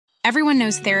Everyone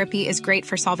knows therapy is great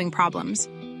for solving problems,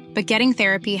 but getting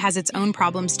therapy has its own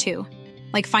problems too,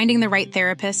 like finding the right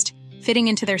therapist, fitting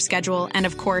into their schedule, and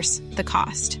of course, the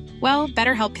cost. Well,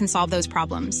 BetterHelp can solve those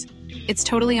problems. It's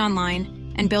totally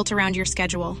online and built around your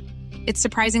schedule. It's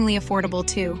surprisingly affordable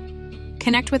too.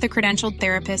 Connect with a credentialed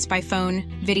therapist by phone,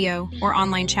 video, or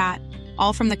online chat,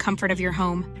 all from the comfort of your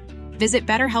home. Visit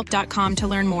BetterHelp.com to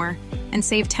learn more and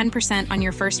save 10% on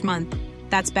your first month.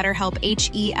 That's BetterHelp,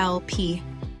 H-E-L-P.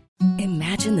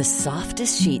 Imagine the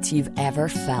softest sheets you've ever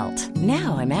felt.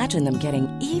 Now imagine them getting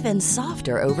even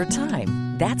softer over time.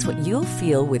 That's what you'll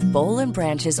feel with Boll &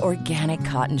 Branch's organic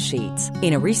cotton sheets.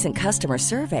 In a recent customer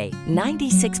survey,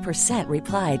 96%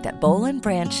 replied that Boll &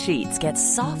 Branch sheets get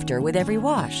softer with every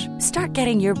wash. Start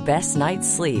getting your best night's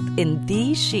sleep in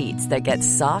these sheets that get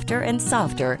softer and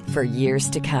softer for years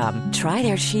to come. Try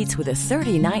their sheets with a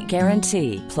 30-night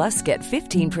guarantee. Plus, get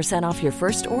 15% off your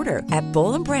first order at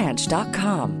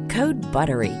bollandbranch.com. Code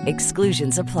BUTTERY.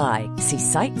 Exclusions apply. See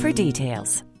site for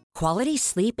details. Quality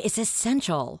sleep is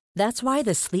essential. That's why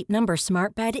the Sleep Number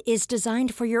Smart Bed is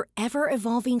designed for your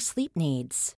ever-evolving sleep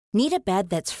needs. Need a bed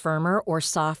that's firmer or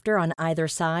softer on either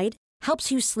side? Helps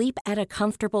you sleep at a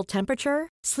comfortable temperature?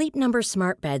 Sleep Number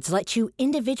Smart Beds let you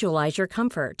individualize your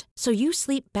comfort, so you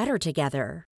sleep better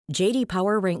together. J.D.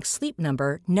 Power ranks Sleep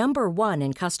Number number 1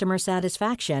 in customer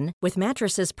satisfaction with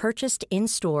mattresses purchased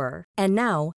in-store. And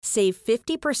now, save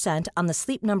 50% on the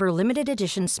Sleep Number Limited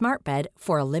Edition Smart Bed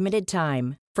for a limited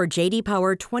time. For J.D.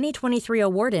 Power 2023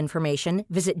 award information,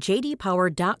 visit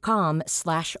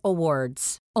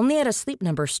jdpower.com/awards. Only at a Sleep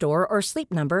Number store or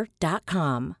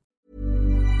sleepnumber.com.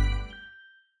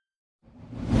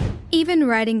 Even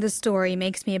writing the story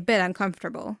makes me a bit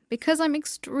uncomfortable because I'm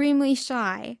extremely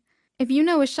shy. If you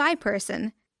know a shy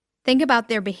person, think about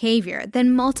their behavior,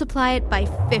 then multiply it by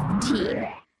 15.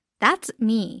 That's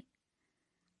me.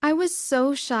 I was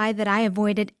so shy that I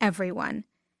avoided everyone.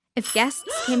 If guests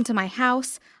came to my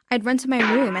house, I'd run to my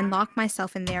room and lock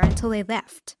myself in there until they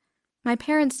left. My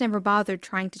parents never bothered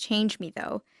trying to change me,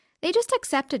 though. They just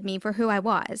accepted me for who I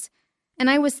was, and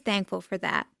I was thankful for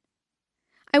that.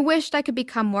 I wished I could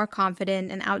become more confident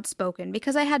and outspoken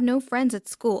because I had no friends at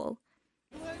school.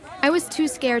 I was too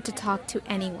scared to talk to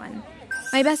anyone.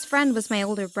 My best friend was my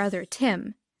older brother,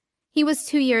 Tim. He was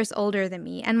 2 years older than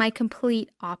me and my complete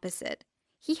opposite.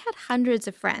 He had hundreds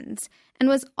of friends and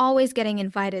was always getting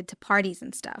invited to parties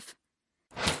and stuff.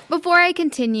 Before I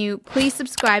continue, please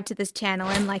subscribe to this channel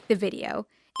and like the video.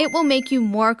 It will make you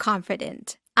more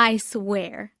confident, I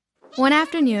swear. One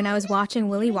afternoon, I was watching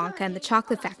Willy Wonka and the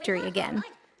Chocolate Factory again.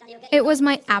 It was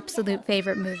my absolute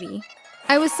favorite movie.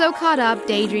 I was so caught up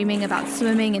daydreaming about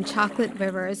swimming in chocolate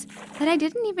rivers that I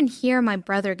didn't even hear my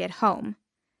brother get home.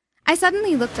 I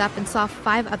suddenly looked up and saw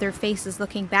 5 other faces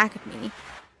looking back at me.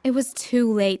 It was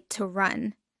too late to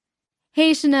run.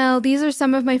 "Hey, Chanel, these are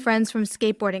some of my friends from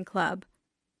skateboarding club,"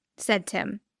 said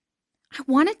Tim. I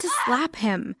wanted to slap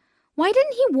him. Why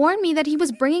didn't he warn me that he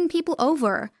was bringing people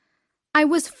over? I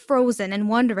was frozen and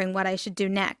wondering what I should do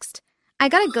next. I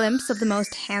got a glimpse of the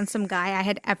most handsome guy I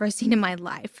had ever seen in my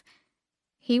life.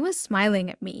 He was smiling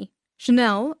at me.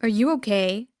 "Chanel, are you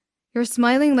okay? You're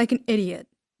smiling like an idiot,"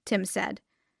 Tim said.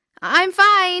 "I'm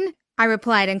fine," I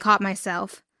replied and caught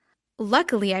myself.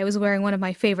 Luckily, I was wearing one of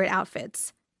my favorite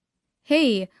outfits.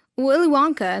 "Hey, Willy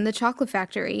Wonka and the Chocolate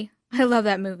Factory. I love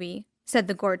that movie," said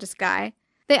the gorgeous guy.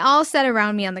 They all sat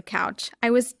around me on the couch.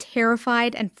 I was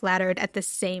terrified and flattered at the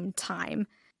same time.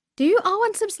 "Do you all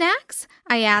want some snacks?"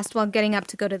 I asked while getting up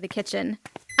to go to the kitchen.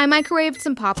 I microwaved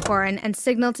some popcorn and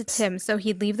signaled to Tim so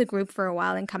he'd leave the group for a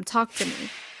while and come talk to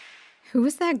me. "Who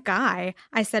is that guy?"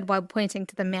 I said while pointing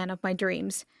to the man of my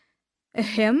dreams.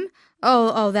 "Him?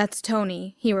 Oh, that's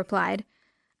Tony," he replied.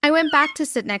 I went back to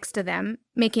sit next to them,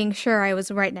 making sure I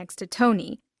was right next to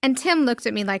Tony, and Tim looked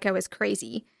at me like I was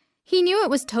crazy. He knew it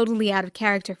was totally out of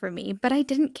character for me, but I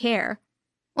didn't care.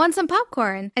 "Want some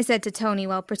popcorn?" I said to Tony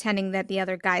while pretending that the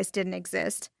other guys didn't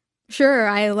exist. "Sure,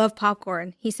 I love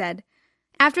popcorn," he said.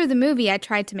 After the movie, I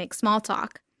tried to make small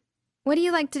talk. "What do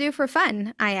you like to do for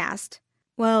fun?" I asked.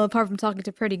 "Well, apart from talking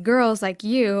to pretty girls like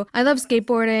you, I love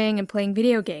skateboarding and playing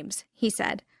video games," he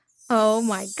said. Oh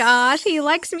my gosh, he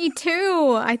likes me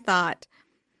too, I thought.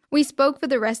 We spoke for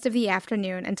the rest of the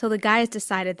afternoon until the guys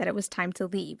decided that it was time to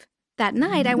leave. That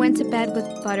night, I went to bed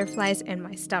with butterflies in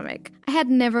my stomach. I had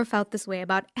never felt this way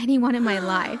about anyone in my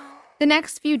life. The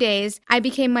next few days, I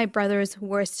became my brother's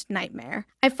worst nightmare.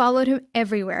 I followed him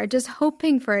everywhere, just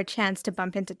hoping for a chance to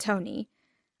bump into Tony.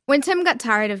 When Tim got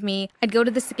tired of me, I'd go to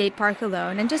the skate park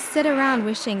alone and just sit around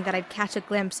wishing that I'd catch a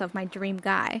glimpse of my dream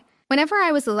guy. Whenever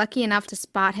I was lucky enough to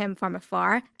spot him from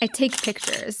afar, I'd take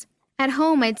pictures. At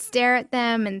home, I'd stare at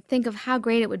them and think of how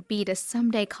great it would be to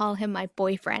someday call him my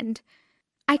boyfriend.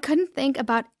 I couldn't think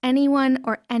about anyone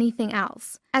or anything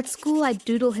else. At school, I'd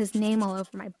doodle his name all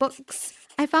over my books.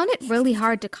 I found it really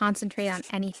hard to concentrate on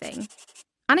anything.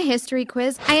 On a history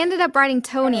quiz, I ended up writing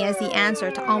Tony as the answer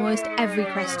to almost every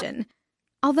question.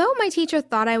 Although my teacher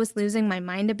thought I was losing my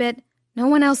mind a bit, no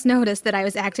one else noticed that I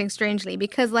was acting strangely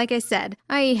because, like I said,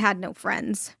 I had no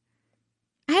friends.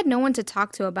 I had no one to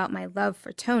talk to about my love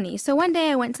for Tony, so one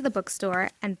day I went to the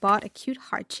bookstore and bought a cute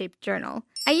heart-shaped journal.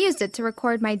 I used it to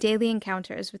record my daily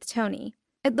encounters with Tony.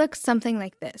 It looked something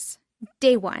like this.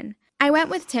 Day 1. I went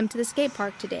with Tim to the skate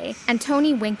park today, and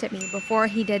Tony winked at me before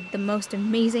he did the most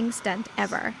amazing stunt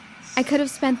ever. I could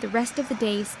have spent the rest of the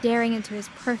day staring into his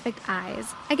perfect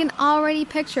eyes. I can already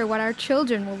picture what our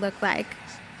children will look like.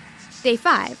 Day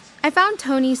 5. I found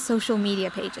Tony's social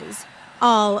media pages.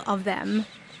 All of them.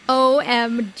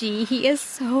 OMG, he is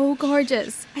so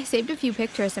gorgeous. I saved a few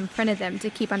pictures and printed them to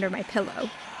keep under my pillow.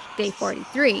 Day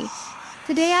 43.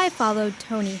 Today I followed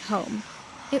Tony home.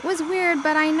 It was weird,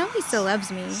 but I know he still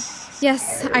loves me.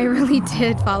 Yes, I really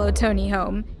did follow Tony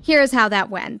home. Here's how that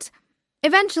went.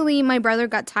 Eventually, my brother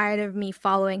got tired of me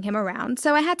following him around,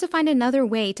 so I had to find another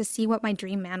way to see what my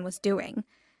dream man was doing.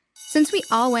 Since we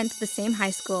all went to the same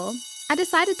high school, I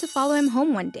decided to follow him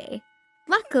home one day.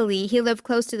 Luckily, he lived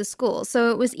close to the school,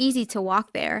 so it was easy to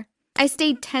walk there. I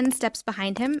stayed 10 steps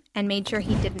behind him and made sure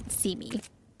he didn't see me.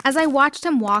 As I watched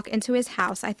him walk into his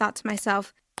house, I thought to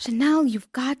myself, Chanel, you've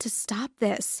got to stop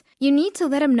this. You need to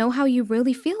let him know how you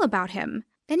really feel about him.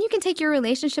 Then you can take your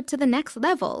relationship to the next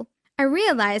level. I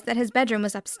realized that his bedroom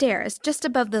was upstairs, just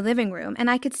above the living room, and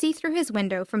I could see through his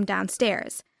window from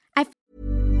downstairs.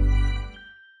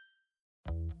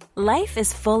 Life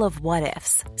is full of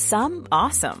what-ifs. Some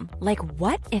awesome, like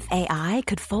what if AI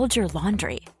could fold your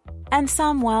laundry? And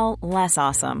some, well, less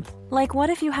awesome, like what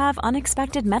if you have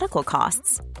unexpected medical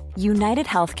costs? United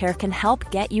Healthcare can help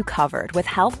get you covered with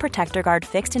Health Protector Guard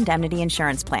fixed indemnity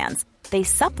insurance plans. They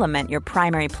supplement your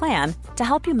primary plan to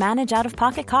help you manage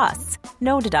out-of-pocket costs.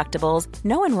 No deductibles,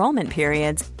 no enrollment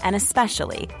periods, and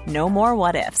especially no more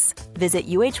what-ifs. Visit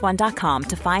uh1.com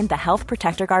to find the Health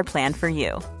Protector Guard plan for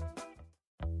you.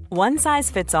 One size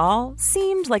fits all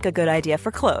seemed like a good idea for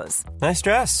clothes. Nice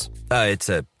dress. It's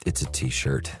a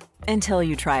t-shirt. Until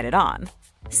you tried it on.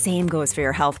 Same goes for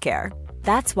your healthcare.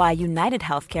 That's why United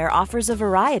Healthcare offers a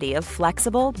variety of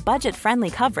flexible, budget-friendly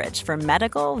coverage for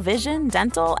medical, vision,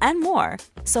 dental, and more.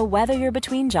 So whether you're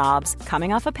between jobs,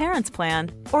 coming off a parent's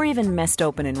plan, or even missed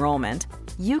open enrollment,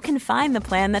 you can find the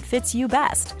plan that fits you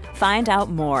best. Find out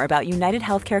more about United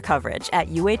Healthcare coverage at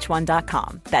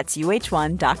uh1.com. That's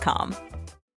uh1.com.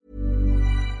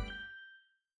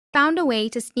 Found a way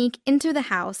to sneak into the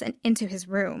house and into his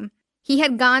room. He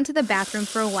had gone to the bathroom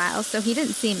for a while, so he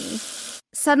didn't see me.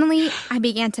 Suddenly, I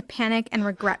began to panic and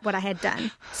regret what I had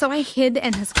done, so I hid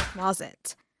in his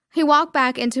closet. He walked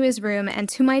back into his room, and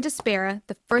to my despair,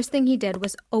 the first thing he did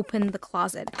was open the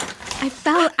closet. I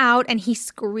fell out, and he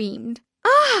screamed.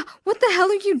 "Ah! What the hell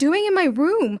are you doing in my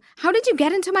room? How did you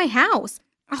get into my house?"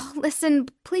 "Oh, listen,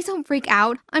 please don't freak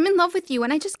out. I'm in love with you,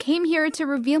 and I just came here to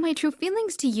reveal my true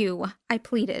feelings to you," I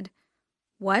pleaded.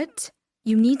 "What?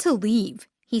 You need to leave,"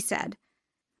 he said.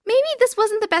 "Maybe this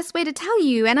wasn't the best way to tell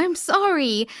you, and I'm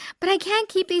sorry, but I can't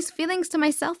keep these feelings to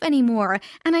myself anymore,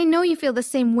 and I know you feel the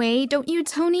same way, don't you,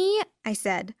 Tony?" I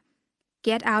said.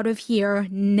 "Get out of here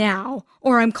now,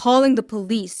 or I'm calling the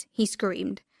police," he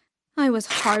screamed. I was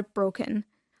heartbroken.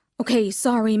 "Okay,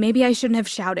 sorry, maybe I shouldn't have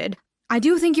shouted. I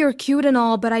do think you're cute and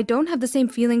all, but I don't have the same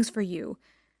feelings for you.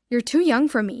 You're too young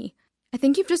for me. I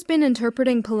think you've just been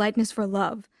interpreting politeness for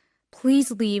love. Please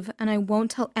leave, and I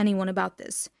won't tell anyone about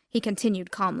this," he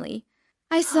continued calmly.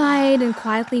 I sighed and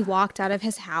quietly walked out of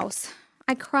his house.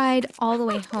 I cried all the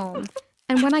way home,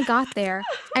 and when I got there,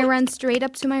 I ran straight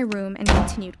up to my room and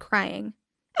continued crying.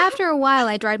 After a while,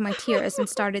 I dried my tears and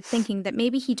started thinking that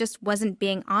maybe he just wasn't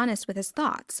being honest with his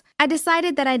thoughts. I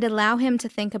decided that I'd allow him to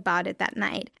think about it that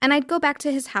night, and I'd go back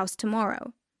to his house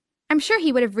tomorrow. I'm sure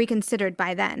he would have reconsidered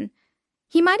by then.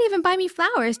 He might even buy me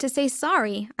flowers to say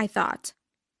sorry, I thought.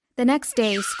 The next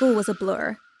day, school was a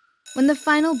blur. When the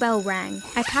final bell rang,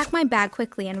 I packed my bag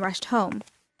quickly and rushed home.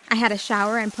 I had a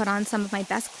shower and put on some of my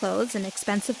best clothes and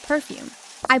expensive perfume.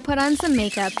 I put on some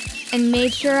makeup and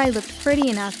made sure I looked pretty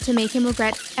enough to make him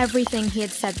regret everything he had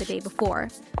said the day before.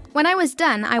 When I was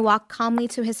done, I walked calmly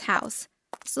to his house,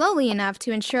 slowly enough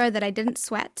to ensure that I didn't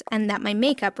sweat and that my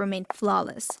makeup remained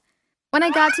flawless. When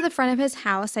I got to the front of his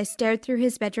house, I stared through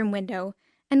his bedroom window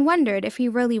and wondered if he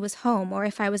really was home or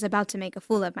if I was about to make a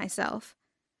fool of myself.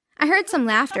 I heard some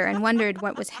laughter and wondered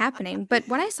what was happening, but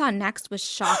what I saw next was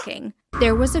shocking.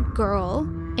 There was a girl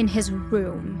in his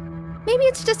room. Maybe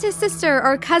it's just his sister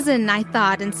or cousin, I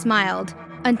thought, and smiled.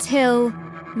 Until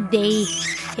they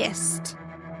kissed.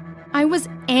 I was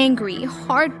angry,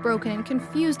 heartbroken, and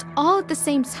confused all at the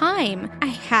same time. I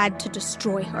had to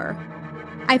destroy her.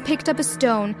 I picked up a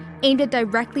stone, aimed it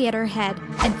directly at her head,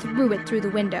 and threw it through the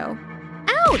window.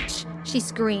 Ouch! She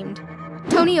screamed.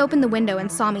 Tony opened the window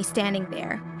and saw me standing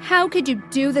there. How could you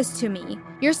do this to me?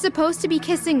 You're supposed to be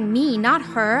kissing me, not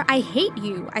her. I hate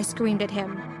you, I screamed at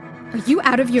him. Are you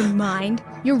out of your mind?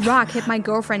 Your rock hit my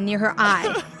girlfriend near her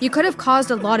eye. You could have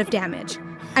caused a lot of damage.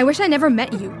 I wish I never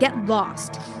met you. Get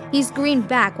lost. He screamed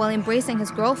back while embracing his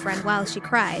girlfriend while she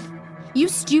cried. You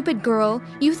stupid girl.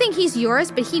 You think he's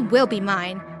yours, but he will be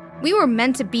mine. We were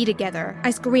meant to be together,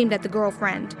 I screamed at the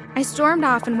girlfriend. I stormed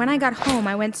off, and when I got home,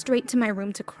 I went straight to my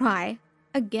room to cry.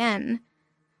 Again.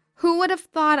 Who would have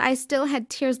thought I still had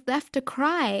tears left to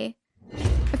cry?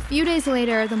 A few days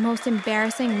later, the most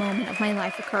embarrassing moment of my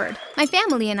life occurred. My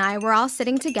family and I were all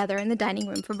sitting together in the dining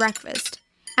room for breakfast.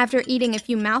 After eating a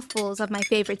few mouthfuls of my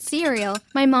favorite cereal,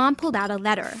 my mom pulled out a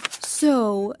letter.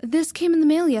 So, this came in the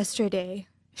mail yesterday,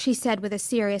 she said with a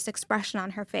serious expression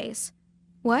on her face.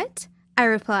 What? I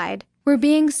replied. We're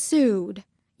being sued.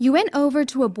 You went over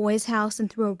to a boy's house and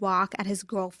threw a rock at his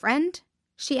girlfriend?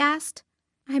 She asked.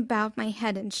 I bowed my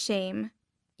head in shame.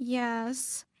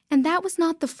 Yes. And that was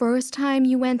not the first time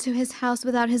you went to his house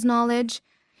without his knowledge?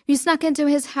 You snuck into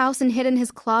his house and hid in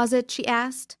his closet, she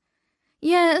asked.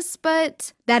 Yes,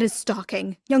 but... That is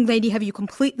stalking. Young lady, have you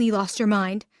completely lost your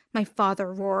mind? My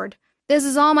father roared. This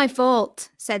is all my fault,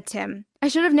 said Tim. I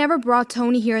should have never brought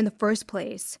Tony here in the first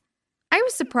place. I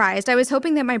was surprised. I was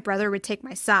hoping that my brother would take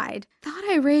my side. Thought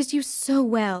I raised you so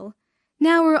well.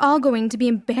 Now we're all going to be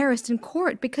embarrassed in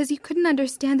court because you couldn't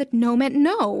understand that no meant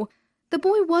no. The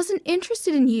boy wasn't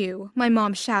interested in you, my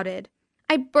mom shouted.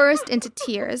 I burst into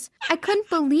tears. I couldn't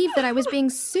believe that I was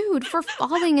being sued for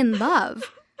falling in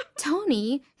love.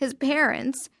 Tony, his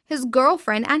parents, his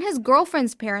girlfriend, and his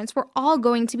girlfriend's parents were all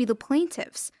going to be the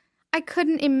plaintiffs. I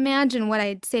couldn't imagine what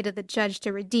I'd say to the judge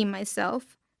to redeem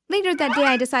myself. Later that day,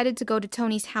 I decided to go to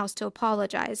Tony's house to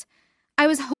apologize. I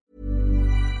was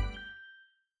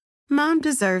Mom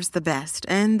deserves the best,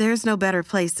 and there's no better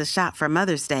place to shop for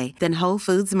Mother's Day than Whole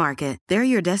Foods Market. They're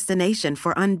your destination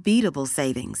for unbeatable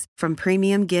savings, from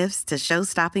premium gifts to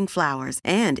show-stopping flowers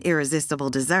and irresistible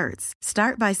desserts.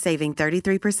 Start by saving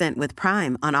 33% with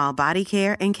Prime on all body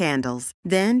care and candles.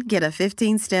 Then get a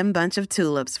 15-stem bunch of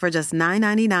tulips for just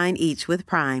 $9.99 each with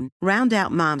Prime. Round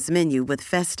out Mom's menu with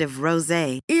festive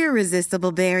rosé,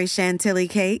 irresistible berry chantilly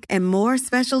cake, and more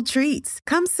special treats.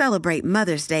 Come celebrate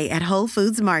Mother's Day at Whole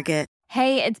Foods Market.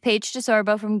 Hey, it's Paige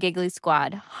DeSorbo from Giggly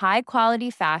Squad. High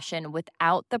quality fashion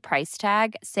without the price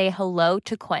tag. Say hello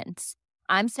to Quince.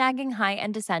 I'm snagging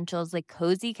high-end essentials like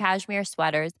cozy cashmere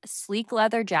sweaters, sleek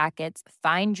leather jackets,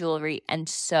 fine jewelry, and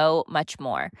so much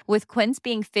more. With Quince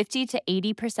being 50 to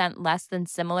 80% less than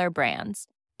similar brands.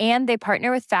 And they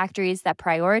partner with factories that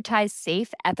prioritize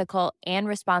safe, ethical, and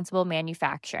responsible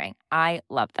manufacturing. I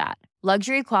love that.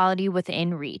 Luxury quality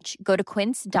within reach. Go to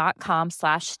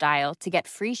quince.com/style to get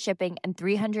free shipping and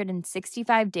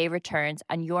 365-day returns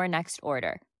on your next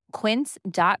order.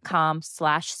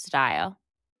 Quince.com/style.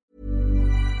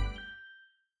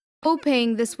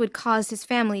 hoping this would cause his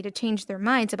family to change their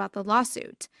minds about the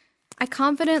lawsuit. I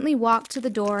confidently walked to the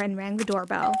door and rang the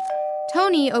doorbell.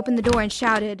 Tony opened the door and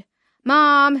shouted,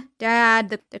 Mom,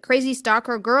 Dad, the crazy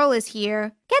stalker girl is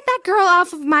here. Get that girl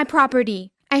off of my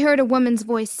property, I heard a woman's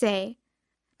voice say.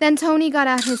 Then Tony got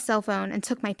out his cell phone and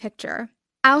took my picture.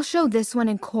 I'll show this one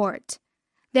in court.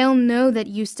 They'll know that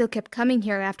you still kept coming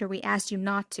here after we asked you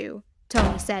not to,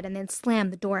 Tony said, and then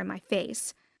slammed the door in my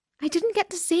face. I didn't get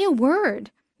to say a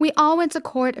word. We all went to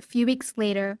court a few weeks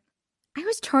later. I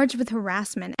was charged with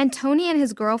harassment, and Tony and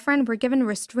his girlfriend were given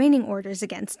restraining orders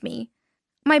against me.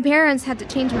 My parents had to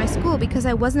change my school because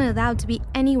I wasn't allowed to be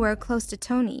anywhere close to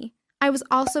Tony. I was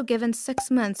also given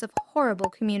 6 months of horrible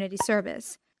community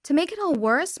service. To make it all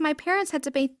worse, my parents had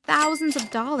to pay thousands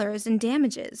of dollars in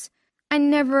damages. I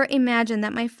never imagined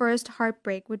that my first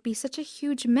heartbreak would be such a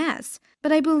huge mess,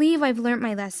 but I believe I've learned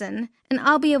my lesson, and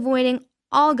I'll be avoiding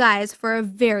all guys for a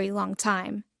very long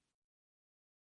time.